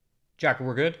Jack,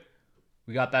 we're good?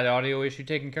 We got that audio issue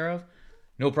taken care of?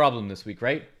 No problem this week,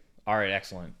 right? Alright,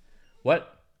 excellent.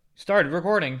 What? Started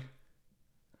recording.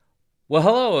 Well,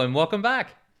 hello and welcome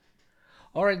back.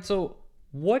 Alright, so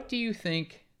what do you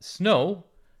think Snow,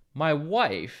 my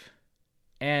wife,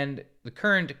 and the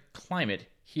current climate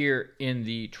here in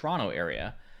the Toronto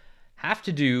area have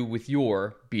to do with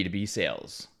your B2B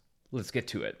sales? Let's get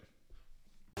to it.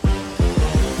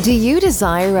 Do you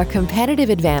desire a competitive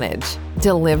advantage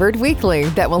delivered weekly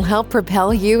that will help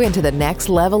propel you into the next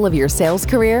level of your sales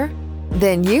career?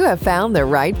 Then you have found the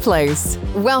right place.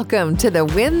 Welcome to the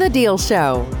Win the Deal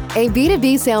Show, a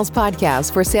B2B sales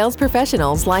podcast for sales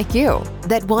professionals like you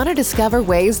that want to discover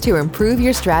ways to improve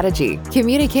your strategy,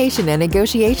 communication, and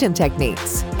negotiation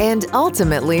techniques, and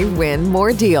ultimately win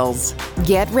more deals.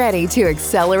 Get ready to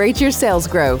accelerate your sales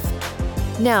growth.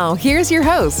 Now, here's your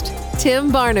host,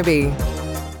 Tim Barnaby.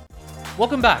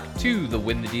 Welcome back to the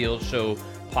Win the Deal Show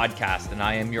podcast, and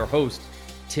I am your host,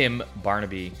 Tim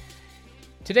Barnaby.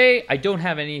 Today, I don't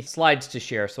have any slides to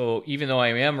share, so even though I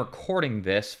am recording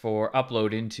this for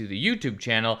upload into the YouTube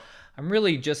channel, I'm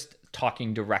really just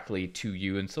talking directly to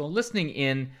you. And so listening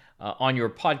in on your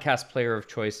podcast player of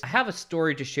choice, I have a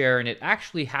story to share, and it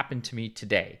actually happened to me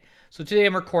today. So today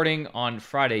I'm recording on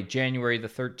Friday, January the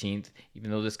 13th, even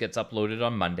though this gets uploaded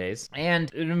on Mondays, and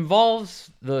it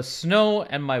involves the snow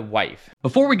and my wife.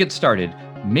 Before we get started,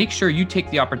 make sure you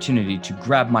take the opportunity to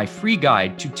grab my free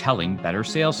guide to telling better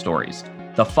sales stories,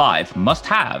 the 5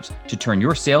 must-haves to turn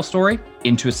your sales story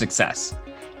into a success.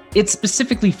 It's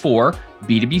specifically for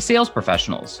B2B sales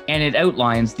professionals, and it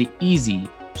outlines the easy,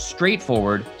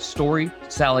 straightforward story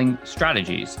selling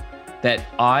strategies that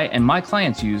I and my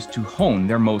clients use to hone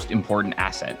their most important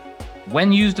asset.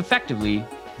 When used effectively,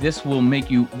 this will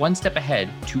make you one step ahead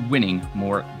to winning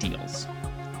more deals.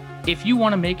 If you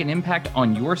want to make an impact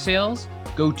on your sales,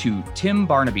 go to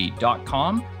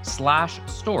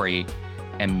timbarnaby.com/story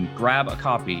and grab a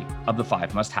copy of the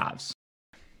 5 must-haves.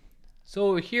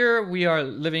 So here we are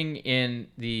living in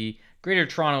the Greater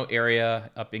Toronto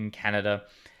area up in Canada,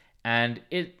 and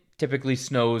it typically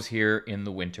snows here in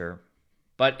the winter.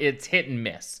 But it's hit and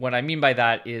miss. What I mean by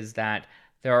that is that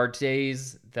there are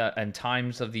days and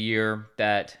times of the year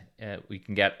that we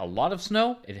can get a lot of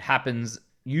snow. It happens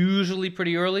usually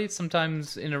pretty early,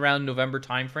 sometimes in around November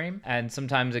timeframe, and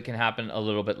sometimes it can happen a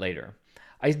little bit later.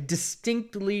 I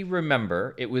distinctly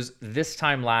remember it was this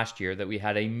time last year that we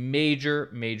had a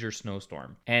major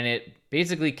snowstorm. And it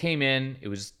basically came in, it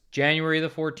was January the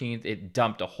 14th, it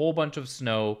dumped a whole bunch of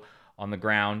snow on the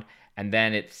ground, and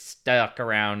then it stuck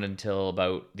around until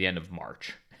about the end of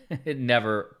March. It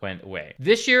never went away.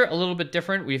 This year, a little bit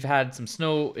different. We've had some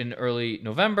snow in early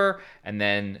November, and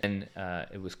then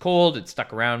it was cold. It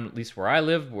stuck around, at least where I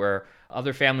live, where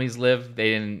other families live. They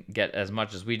didn't get as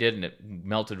much as we did, and it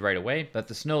melted right away. But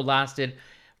the snow lasted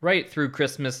right through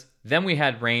Christmas. Then we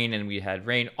had rain, and we had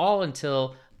rain all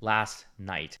until last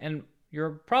night. And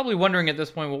you're probably wondering at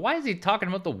this point, well, why is he talking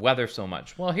about the weather so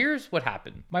much? Well, here's what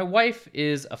happened. My wife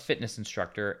is a fitness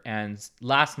instructor, and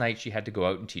last night she had to go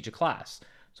out and teach a class.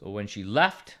 So when she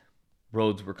left,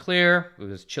 roads were clear. It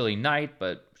was a chilly night,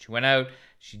 but she went out,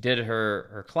 she did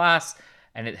her class,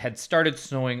 and it had started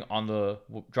snowing on the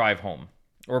drive home,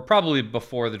 or probably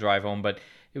before the drive home, but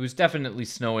it was definitely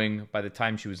snowing by the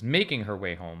time she was making her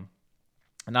way home.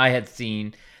 And I had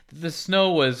seen that the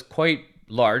snow was quite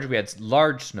large. We had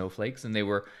large snowflakes, and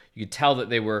you could tell that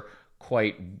they were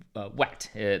quite wet.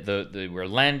 They were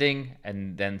landing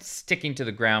and then sticking to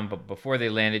the ground, but before they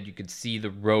landed, you could see the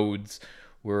roads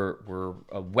were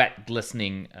wet,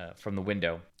 glistening from the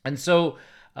window. And so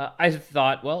I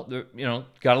thought, well,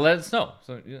 gotta let it snow.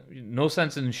 So no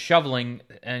sense in shoveling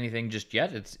anything just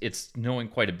yet. It's snowing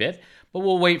quite a bit, but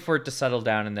we'll wait for it to settle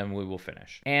down and then we will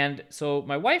finish. And so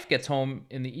my wife gets home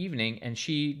in the evening and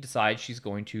she decides she's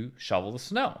going to shovel the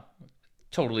snow.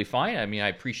 Totally fine. I mean, I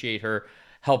appreciate her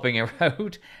helping her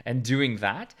out and doing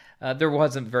that. There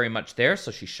wasn't very much there, so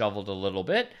she shoveled a little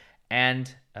bit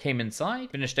and came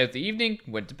inside, finished out the evening,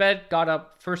 went to bed, got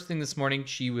up. First thing this morning,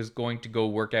 she was going to go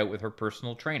work out with her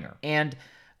personal trainer. And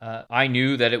I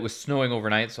knew that it was snowing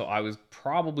overnight, so I was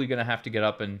probably going to have to get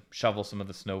up and shovel some of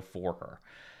the snow for her.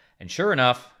 And sure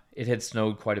enough, it had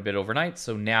snowed quite a bit overnight,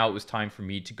 so now it was time for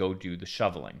me to go do the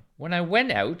shoveling. When I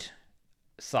went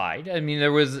outside, I mean,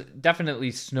 there was definitely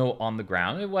snow on the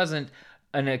ground. It wasn't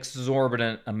an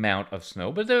exorbitant amount of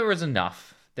snow, but there was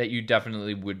enough that you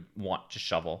definitely would want to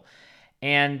shovel.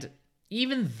 And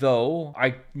even though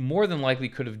I more than likely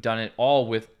could have done it all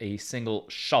with a single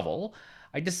shovel,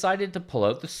 I decided to pull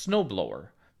out the snowblower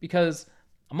because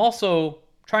I'm also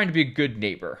trying to be a good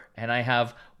neighbor. And I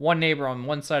have one neighbor on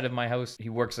one side of my house. He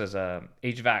works as a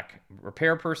HVAC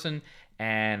repair person.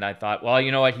 And I thought, well,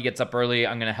 you know what? He gets up early.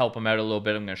 I'm going to help him out a little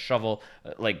bit. I'm going to shovel,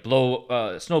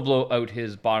 snow blow out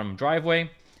his bottom driveway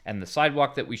and the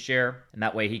sidewalk that we share. And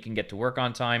that way he can get to work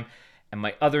on time. And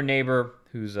my other neighbor,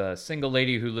 who's a single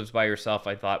lady who lives by herself,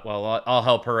 I thought, well, I'll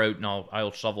help her out and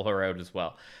I'll shovel her out as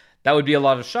well. That would be a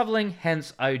lot of shoveling,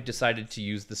 hence I decided to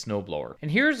use the snowblower.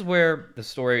 And here's where the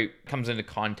story comes into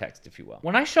context, if you will.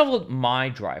 When I shoveled my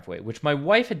driveway, which my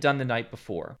wife had done the night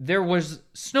before, there was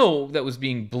snow that was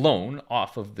being blown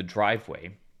off of the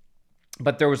driveway,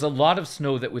 but there was a lot of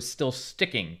snow that was still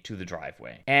sticking to the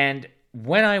driveway. And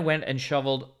when I went and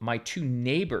shoveled my two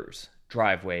neighbors'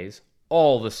 driveways,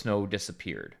 all the snow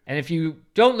disappeared. And if you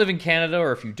don't live in Canada,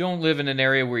 or if you don't live in an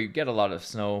area where you get a lot of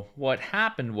snow, what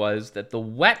happened was that the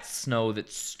wet snow that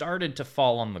started to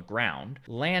fall on the ground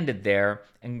landed there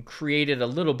and created a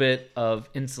little bit of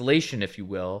insulation, if you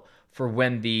will, for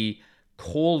when the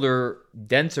colder,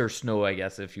 denser snow, I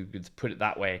guess, if you could put it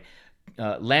that way,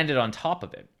 landed on top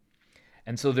of it.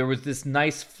 And so there was this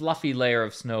nice fluffy layer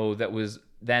of snow that was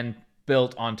then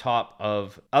built on top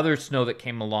of other snow that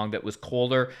came along that was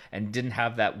colder and didn't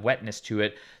have that wetness to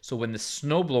it. So when the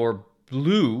snowblower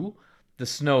blew the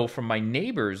snow from my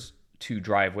neighbor's two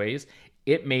driveways,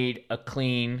 it made a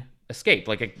clean escape.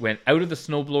 Like it went out of the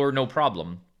snowblower, no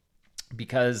problem,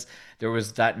 because there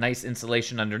was that nice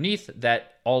insulation underneath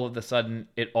that all of a sudden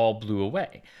it all blew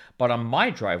away. But on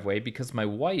my driveway, because my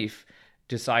wife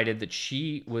decided that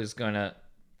she was going to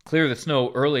clear the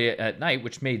snow early at night,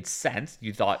 which made sense.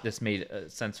 You thought this made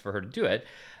sense for her to do it,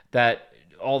 that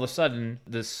all of a sudden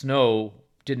the snow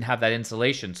didn't have that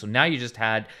insulation. So now you just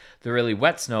had the really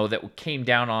wet snow that came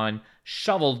down on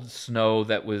shoveled snow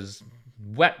that was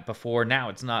wet before. Now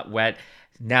it's not wet.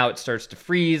 Now it starts to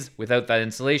freeze without that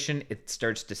insulation. It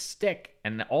starts to stick.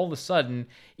 And all of a sudden,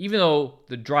 even though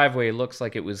the driveway looks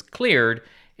like it was cleared,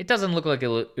 it doesn't look like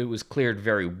it was cleared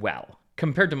very well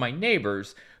compared to my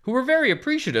neighbors, who were very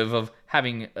appreciative of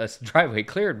having a driveway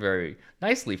cleared very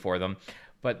nicely for them.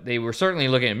 But they were certainly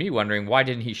looking at me wondering, why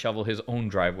didn't he shovel his own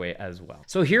driveway as well?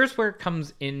 So here's where it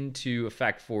comes into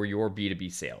effect for your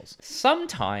B2B sales.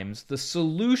 Sometimes the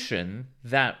solution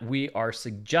that we are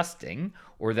suggesting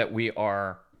or that we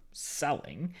are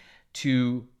selling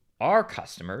to our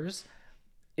customers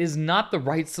is not the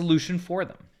right solution for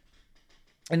them.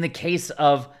 In the case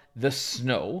of the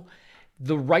snow,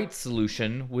 the right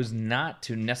solution was not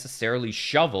to necessarily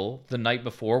shovel the night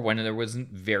before when there wasn't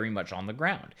very much on the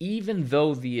ground. Even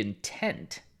though the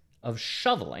intent of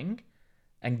shoveling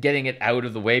and getting it out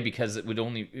of the way, because it would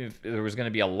only, if there was going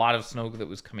to be a lot of snow that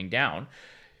was coming down,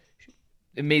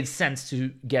 it made sense to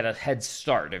get a head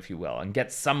start, if you will, and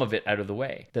get some of it out of the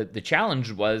way. The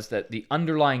challenge was that the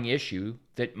underlying issue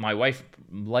that my wife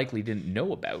likely didn't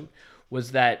know about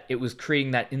was that it was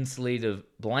creating that insulative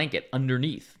blanket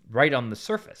underneath, right on the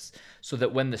surface, so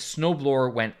that when the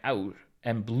snowblower went out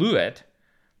and blew it,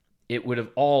 it would have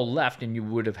all left and you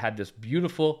would have had this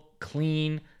beautiful,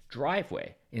 clean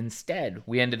driveway. Instead,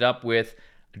 we ended up with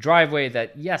a driveway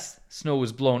that, yes, snow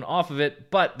was blown off of it,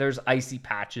 but there's icy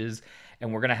patches,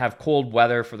 and we're going to have cold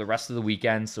weather for the rest of the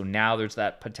weekend, so now there's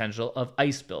that potential of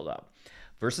ice buildup.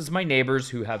 Versus my neighbors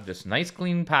who have this nice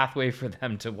clean pathway for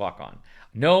them to walk on.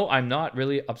 No, I'm not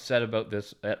really upset about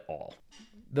this at all.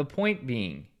 The point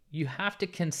being, you have to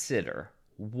consider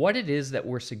what it is that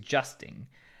we're suggesting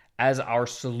as our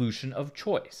solution of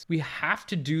choice. We have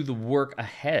to do the work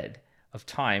ahead of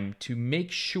time to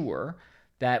make sure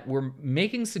that we're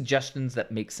making suggestions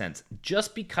that make sense.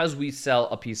 Just because we sell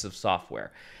a piece of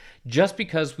software, just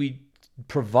because we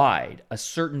provide a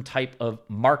certain type of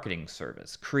marketing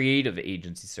service, creative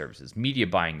agency services, media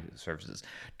buying services,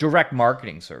 direct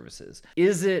marketing services,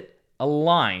 is it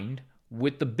aligned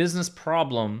with the business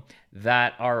problem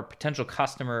that our potential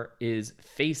customer is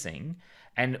facing?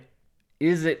 And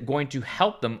is it going to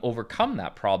help them overcome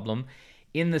that problem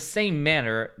in the same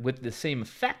manner with the same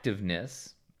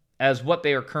effectiveness as what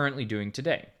they are currently doing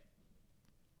today?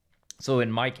 So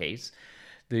in my case,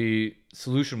 the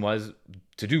solution was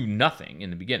to do nothing in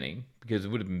the beginning, because it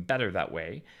would have been better that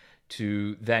way,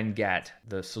 to then get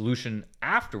the solution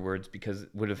afterwards, because it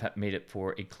would have made it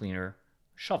for a cleaner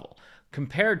shovel,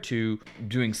 compared to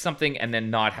doing something and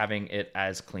then not having it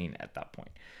as clean at that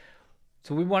point.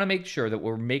 So we want to make sure that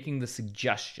we're making the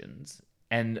suggestions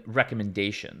and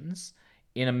recommendations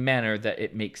in a manner that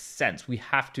it makes sense. We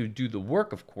have to do the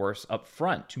work, of course, up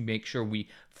front to make sure we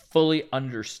fully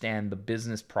understand the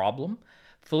business problem,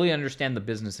 fully understand the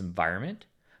business environment,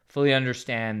 fully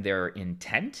understand their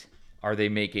intent. Are they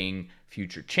making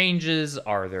future changes?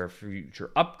 Are there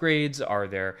future upgrades? Are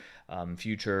there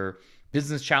future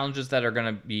business challenges that are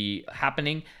going to be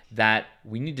happening that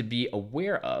we need to be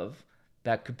aware of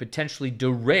that could potentially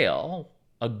derail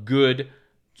a good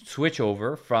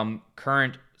switchover from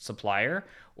current supplier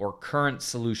or current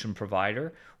solution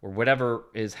provider or whatever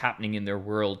is happening in their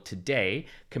world today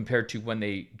compared to when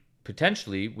they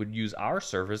potentially would use our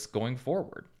service going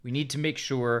forward. We need to make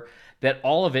sure that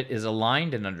all of it is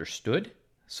aligned and understood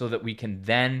so that we can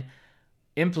then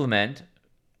implement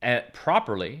it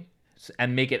properly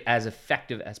and make it as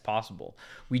effective as possible.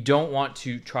 We don't want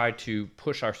to try to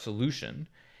push our solution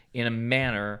in a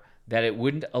manner that it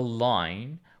wouldn't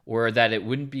align or that it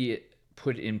wouldn't be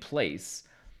put in place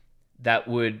that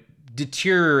would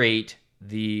deteriorate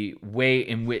the way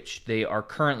in which they are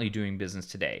currently doing business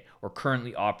today or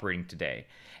currently operating today.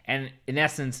 And in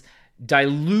essence,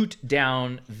 dilute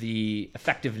down the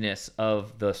effectiveness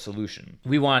of the solution.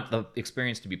 We want the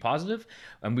experience to be positive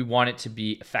and we want it to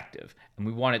be effective. And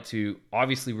we want it to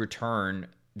obviously return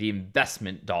the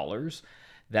investment dollars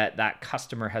that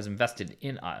customer has invested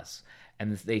in us.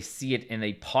 And they see it in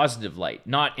a positive light,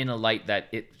 not in a light that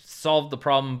it solved the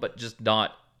problem, but just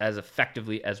not as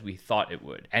effectively as we thought it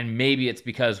would. And maybe it's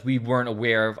because we weren't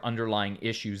aware of underlying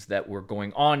issues that were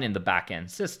going on in the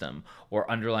back-end system or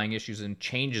underlying issues and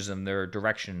changes in their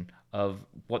direction of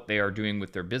what they are doing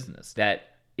with their business. That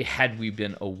had we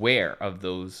been aware of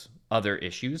those other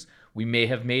issues, we may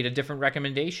have made a different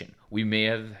recommendation. We may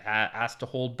have asked to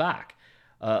hold back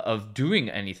of doing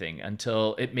anything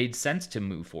until it made sense to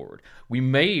move forward. We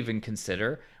may even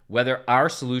consider whether our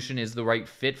solution is the right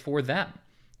fit for them.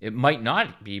 It might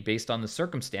not be based on the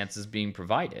circumstances being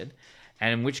provided,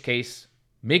 and in which case,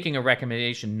 making a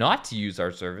recommendation not to use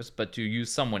our service, but to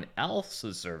use someone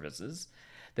else's services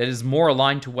that is more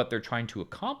aligned to what they're trying to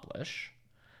accomplish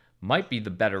might be the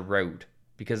better route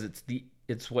because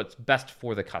it's what's best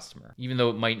for the customer, even though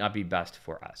it might not be best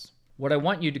for us. What I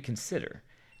want you to consider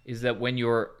is that when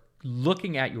you're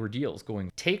looking at your deals,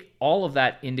 take all of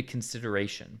that into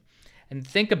consideration and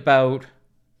think about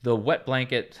the wet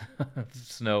blanket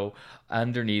snow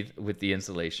underneath with the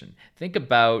insulation. Think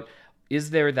about, is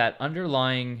there that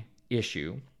underlying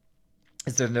issue?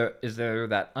 Is there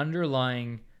that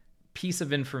underlying piece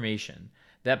of information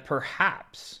that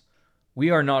perhaps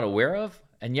we are not aware of,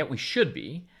 and yet we should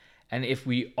be? And if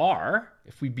we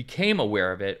became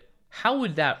aware of it, how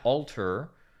would that alter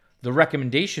the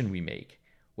recommendation we make?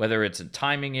 Whether it's a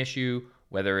timing issue,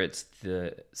 whether it's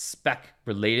the spec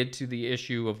related to the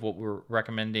issue of what we're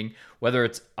recommending, whether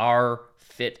it's our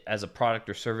fit as a product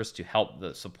or service to help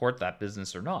support that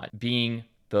business or not, being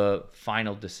the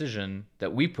final decision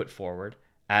that we put forward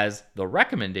as the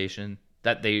recommendation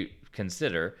that they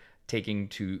consider taking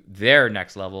to their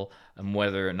next level and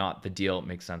whether or not the deal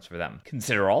makes sense for them.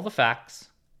 Consider all the facts,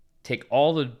 take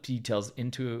all the details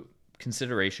into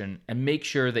consideration, and make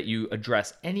sure that you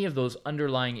address any of those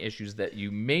underlying issues that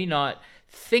you may not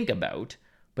think about,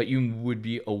 but you would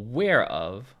be aware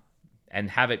of, and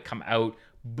have it come out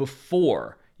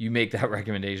before you make that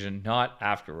recommendation, not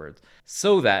afterwards,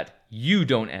 so that you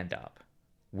don't end up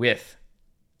with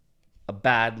a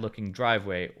bad looking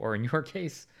driveway, or in your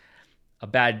case, a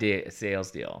bad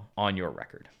sales deal on your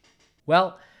record.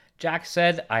 Well, Jack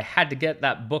said I had to get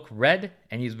that book read,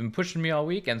 and he's been pushing me all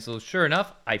week, and so sure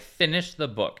enough, I finished the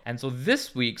book. And so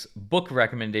this week's book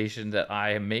recommendation that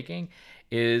I am making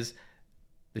is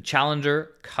The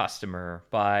Challenger Customer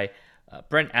by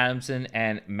Brent Adamson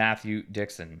and Matthew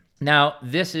Dixon. Now,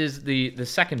 this is the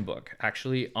second book,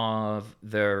 actually, of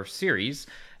their series.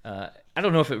 I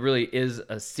don't know if it really is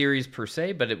a series per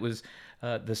se, but it was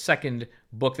the second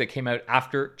book that came out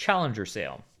after Challenger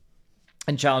Sale.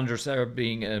 And Challenger Sale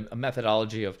being a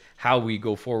methodology of how we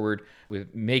go forward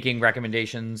with making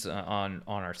recommendations on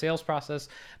our sales process.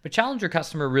 But Challenger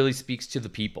Customer really speaks to the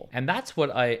people. And that's what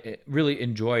I really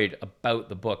enjoyed about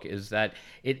the book, is that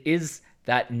it is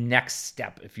that next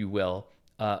step, if you will,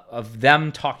 of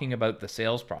them talking about the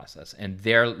sales process and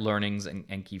their learnings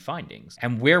and key findings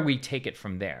and where we take it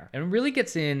from there. And it really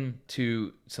gets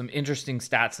into some interesting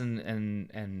stats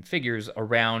and figures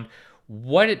around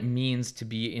what it means to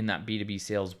be in that B2B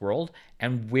sales world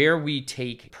and where we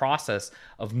take process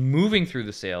of moving through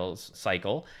the sales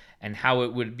cycle and how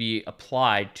it would be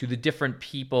applied to the different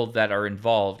people that are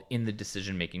involved in the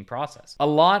decision-making process. A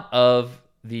lot of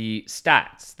the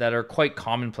stats that are quite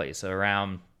commonplace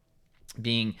around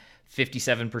being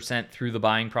 57% through the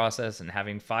buying process and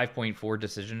having 5.4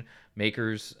 decision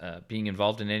makers being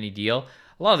involved in any deal,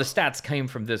 a lot of the stats came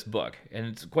from this book. And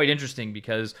it's quite interesting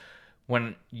because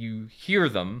when you hear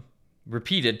them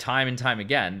repeated time and time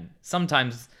again,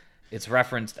 sometimes It's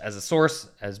referenced as a source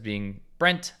as being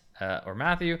Brent or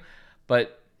Matthew,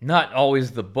 but not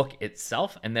always the book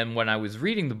itself. And then when I was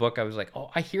reading the book, I was like, oh,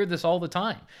 I hear this all the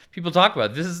time. People talk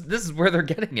about it. This is where they're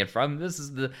getting it from. This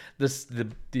is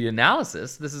the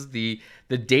analysis. This is the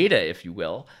data, if you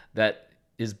will, that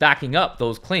is backing up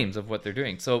those claims of what they're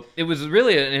doing. So it was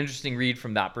really an interesting read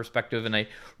from that perspective. And I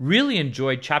really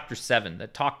enjoyed chapter 7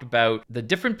 that talked about the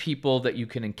different people that you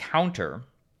can encounter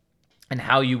and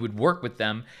how you would work with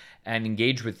them and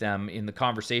engage with them in the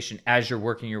conversation as you're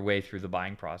working your way through the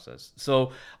buying process.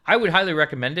 So I would highly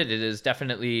recommend it. It is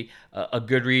definitely a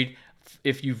good read.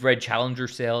 If you've read Challenger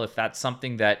Sale, if that's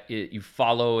something that you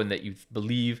follow and that you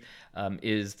believe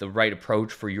is the right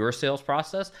approach for your sales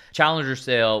process, Challenger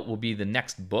Sale will be the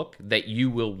next book that you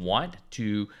will want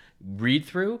to read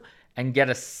through and get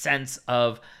a sense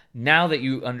of, now that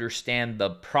you understand the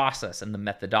process and the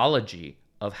methodology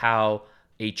of how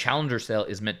a Challenger Sale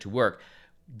is meant to work,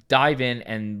 dive in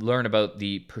and learn about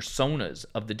the personas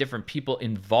of the different people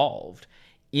involved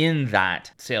in that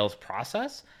sales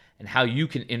process and how you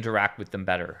can interact with them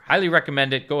better. Highly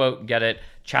recommend it. Go out and get it.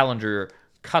 Challenger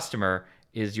Customer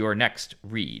is your next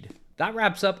read. That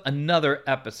wraps up another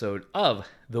episode of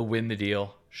the Win the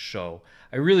Deal Show.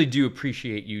 I really do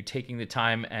appreciate you taking the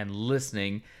time and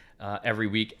listening every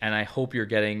week, and I hope you're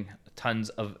getting tons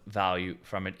of value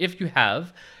from it. If you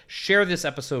have, share this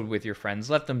episode with your friends.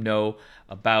 Let them know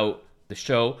about the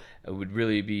show. It would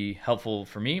really be helpful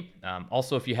for me.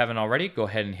 Also, if you haven't already, go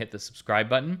ahead and hit the subscribe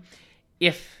button.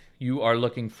 If you are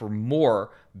looking for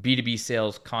more B2B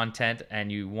sales content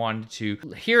and you want to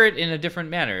hear it in a different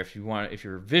manner, if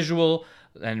you're visual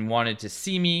and wanted to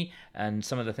see me and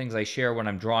some of the things I share when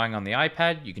I'm drawing on the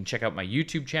iPad, you can check out my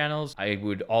YouTube channels. I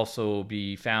would also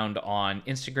be found on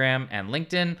Instagram and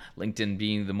LinkedIn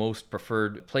being the most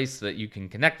preferred place that you can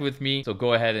connect with me. So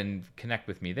go ahead and connect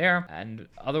with me there. And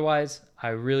otherwise, I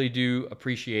really do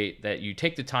appreciate that you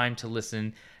take the time to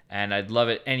listen, and I'd love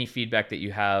it any feedback that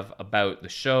you have about the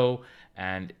show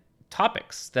and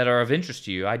topics that are of interest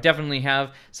to you. I definitely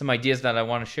have some ideas that I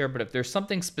want to share, but if there's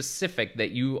something specific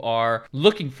that you are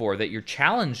looking for, that you're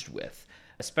challenged with,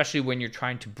 especially when you're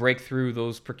trying to break through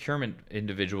those procurement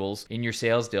individuals in your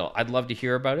sales deal, I'd love to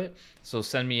hear about it. So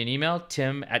send me an email,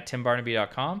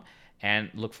 tim@timbarnaby.com, and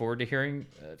look forward to hearing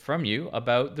from you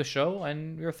about the show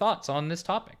and your thoughts on this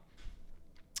topic.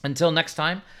 Until next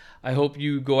time, I hope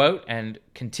you go out and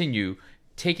continue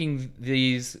taking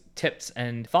these tips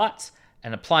and thoughts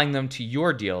and applying them to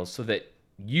your deals so that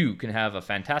you can have a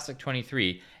fantastic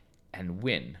 23 and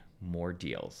win more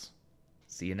deals.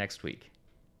 See you next week.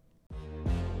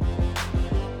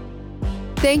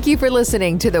 Thank you for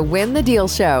listening to the Win the Deal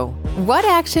Show. What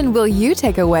action will you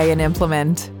take away and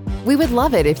implement? We would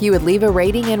love it if you would leave a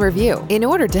rating and review in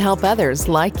order to help others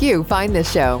like you find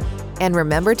this show. And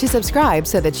remember to subscribe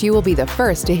so that you will be the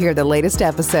first to hear the latest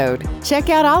episode. Check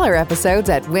out all our episodes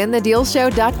at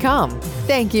winthedealshow.com.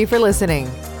 Thank you for listening.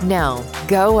 Now,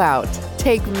 go out,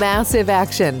 take massive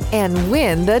action, and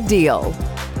win the deal.